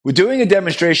We're doing a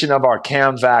demonstration of our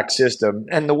CamVac system,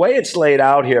 and the way it's laid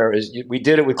out here is we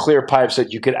did it with clear pipes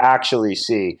that you could actually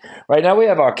see. Right now we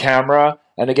have our camera,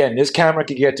 and again, this camera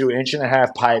can get through 1.5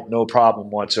 inch pipe, no problem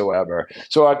whatsoever.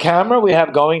 So our camera we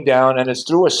have going down, and it's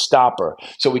through a stopper.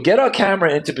 So we get our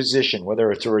camera into position, whether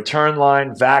it's a return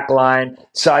line, vac line,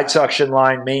 side suction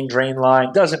line, main drain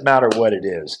line, doesn't matter what it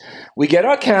is. We get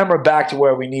our camera back to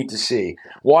where we need to see.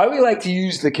 Why we like to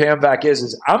use the CamVac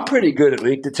is I'm pretty good at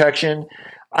leak detection.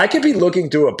 I could be looking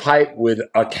through a pipe with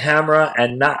a camera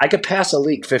and not, I could pass a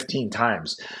leak 15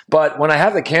 times. But when I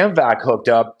have the CamVac hooked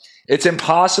up, it's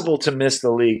impossible to miss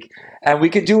the leak. And we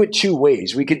could do it two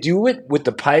ways. We could do it with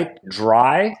the pipe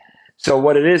dry. So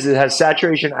what it is, it has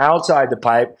saturation outside the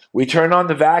pipe. We turn on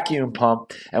the vacuum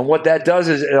pump, and what that does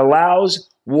is it allows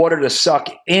water to suck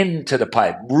into the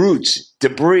pipe. Roots,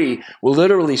 debris will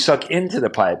literally suck into the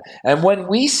pipe. And when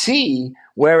we see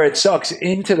where it sucks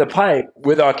into the pipe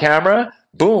with our camera,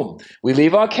 boom, we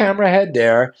leave our camera head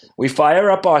there, we fire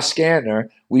up our scanner,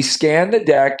 we scan the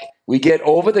deck, we get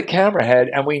over the camera head,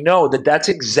 and we know that that's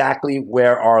exactly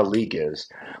where our leak is.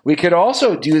 We could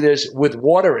also do this with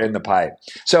water in the pipe.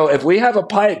 So if we have a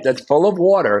pipe that's full of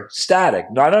water, static,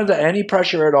 not under any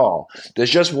pressure at all,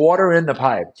 there's just water in the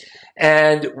pipe,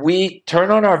 and we turn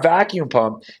on our vacuum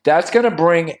pump, that's going to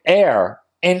bring air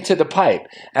into the pipe.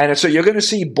 And so you're going to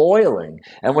see boiling.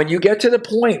 And when you get to the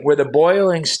point where the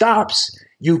boiling stops,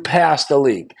 you pass the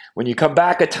leak. When you come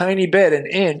back a tiny bit, an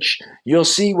inch, you'll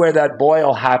see where that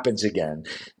boil happens again.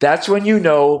 That's when you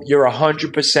know you're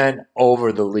 100%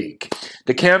 over the leak.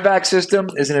 The CamVac system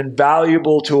is an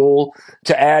invaluable tool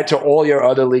to add to all your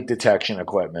other leak detection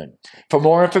equipment. For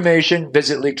more information,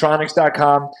 visit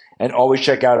Leaktronics.com and always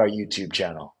check out our YouTube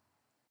channel.